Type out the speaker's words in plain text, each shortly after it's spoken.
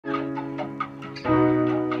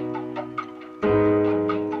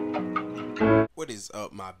What is up,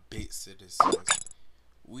 my big citizens? I'm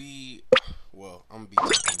gonna be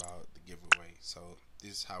talking about the giveaway. So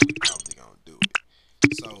this is how we probably gonna do it.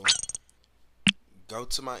 So go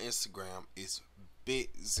to my Instagram. It's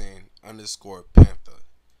bitzen_panther.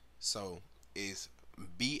 So it's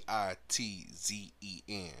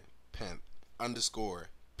BITZEN pen underscore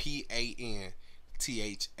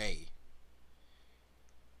PANTHA.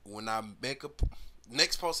 When I make a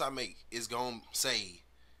next post I make is gonna say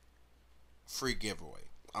free giveaway.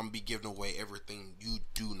 I'm gonna be giving away everything you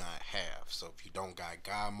do not have. So if you don't got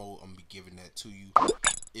God mode, I'm gonna be giving that to you.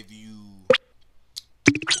 If you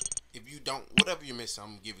if you don't, whatever you're missing, I'm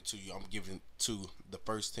gonna give it to you. I'm giving it to the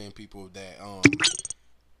first 10 people that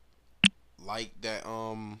like that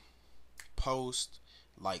post,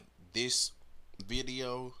 like this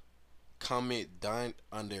video, comment done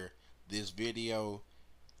under this video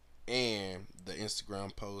and the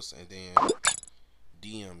Instagram post, and then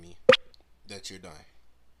DM me that you're done.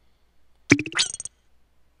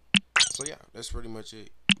 So yeah, that's pretty much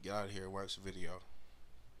it. Get out of here, watch the video.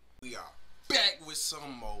 We are back with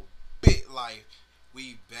some more Bitlife.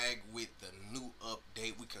 We back with the new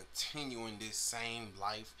update. We continuing this same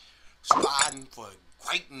life, striving for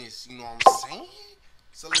greatness. You know what I'm saying?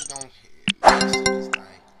 So let's go ahead and set this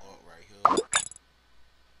thing up right here.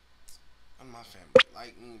 And my family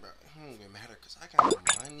like me, bro. It don't even matter because I got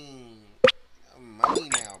money. I got money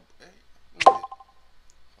now, bro. Hold on.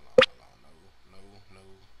 No.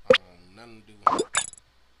 I don't want nothing to do with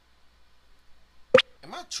it.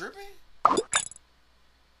 Am I tripping?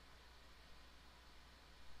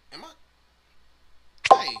 Am I?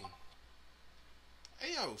 Hey.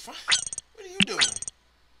 Hey, yo, what are you doing?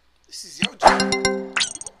 This is your job. I'm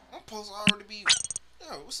supposed to already be. Yo,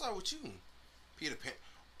 what's up with you? Peter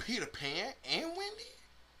Pan and Wendy?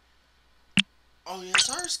 Oh, yeah,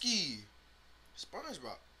 Sarsky.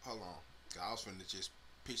 SpongeBob. Hold on. I was finna just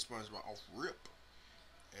pick SpongeBob off rip.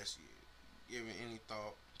 That's it. Giving any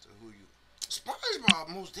thought to who you. SpongeBob,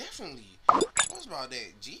 most definitely. SpongeBob,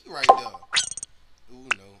 that G right there. Ooh,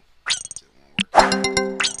 no. It won't work.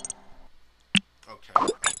 Okay.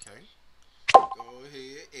 Go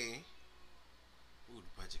ahead and. Ooh,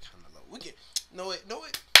 the budget kind of low. We get. Know it.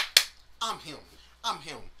 I'm him.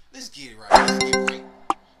 Let's get it right.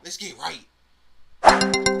 Let's get right.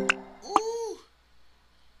 Ooh.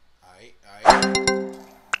 Alright.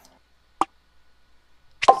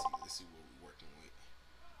 Let's see what we're working with.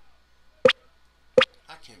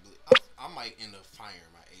 I can't believe I might end up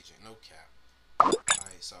firing my agent. No cap.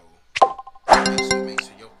 Alright, so make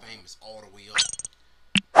sure your fame is all the way up.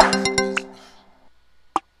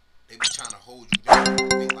 They be trying to hold you down.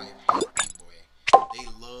 They like hate me, boy. They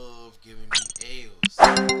love giving me L's.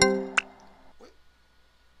 What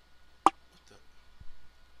the?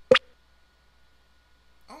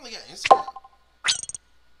 I only got Instagram.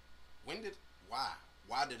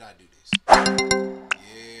 Why did I do this?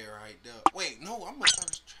 Yeah, right there. Wait, no, I'm a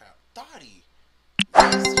thirst trap. Dottie.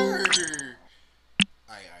 Yes, sir.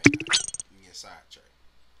 Alright. You get sidetracked.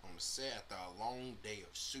 On the set after a long day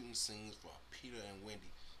of shooting scenes for Peter and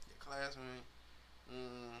Wendy. Your classmate.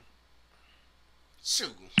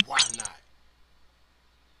 Shoot, why not?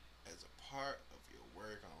 As a part of your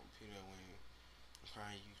work on Peter and Wendy, I'm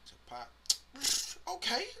trying you to pop.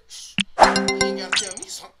 Okay. You ain't gotta tell me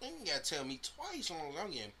something. You gotta tell me twice as long as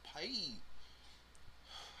I'm getting paid.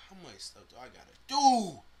 How much stuff do I gotta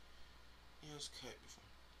do? Here's cut before.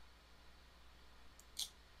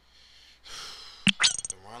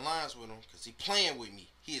 To run lines with him because he playing with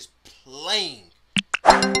me. He is playing.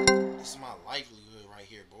 This is my livelihood right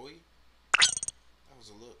here, boy. That was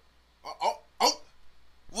a look. Oh!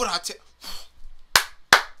 What I tell?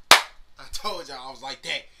 I told y'all I was like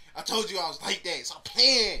that. I told you I was like that. Stop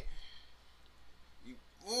playing. You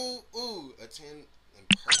attend in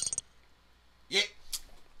person. Yeah.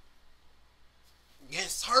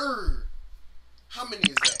 Yes, sir. How many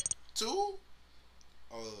is that? 2?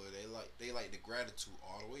 Oh, they like the gratitude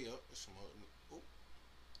all the way up. Small,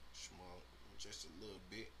 just a little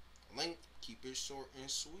bit. Length, keep it short and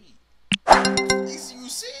sweet. You see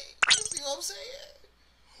what I'm saying?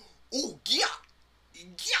 Oh, yeah,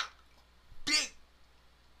 big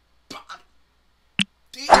body.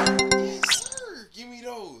 Yes, sir. Give me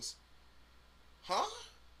those. Huh?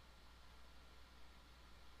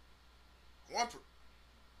 I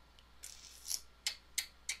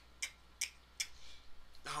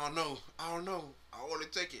don't know. I want to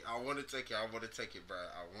take it. bro. I want to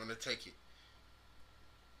take it.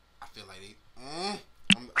 I feel like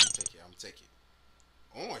I'm take it.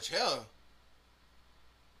 Orange hell.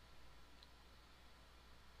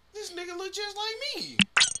 This nigga look just like me.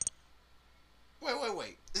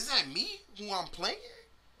 Wait. Is that me who I'm playing?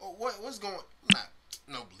 Or what? What's going? Not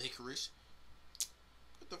no licorice.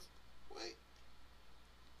 What the? Wait.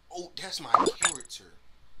 Oh, that's my character.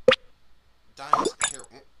 Diane's hair.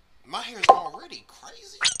 My hair's already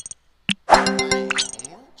crazy. Dang,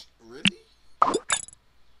 orange? Really?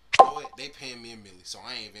 Oh wait, they paying me a milli, so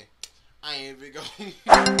I ain't even going.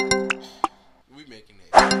 We making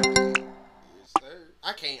that. Yes, sir.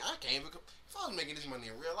 I can't even. If I was making this money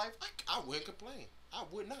in real life, I wouldn't complain. I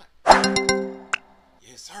would not.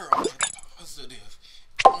 Yes, sir. I'm positive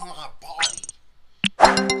on my body.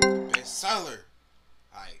 Bestseller.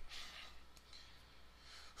 Like,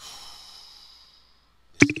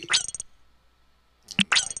 let's get it.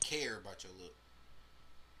 I care about your look.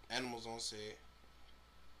 Animals on set.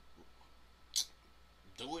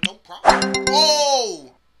 Do it, no problem.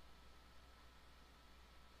 Oh!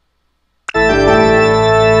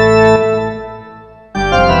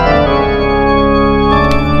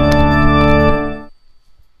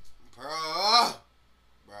 Bruh.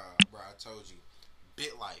 Bruh, I told you.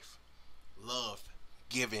 Bitlife. Love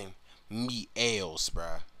giving me L's,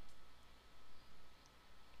 bruh.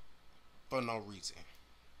 For no reason.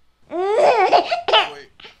 Wait.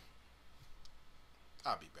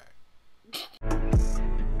 I'll be back.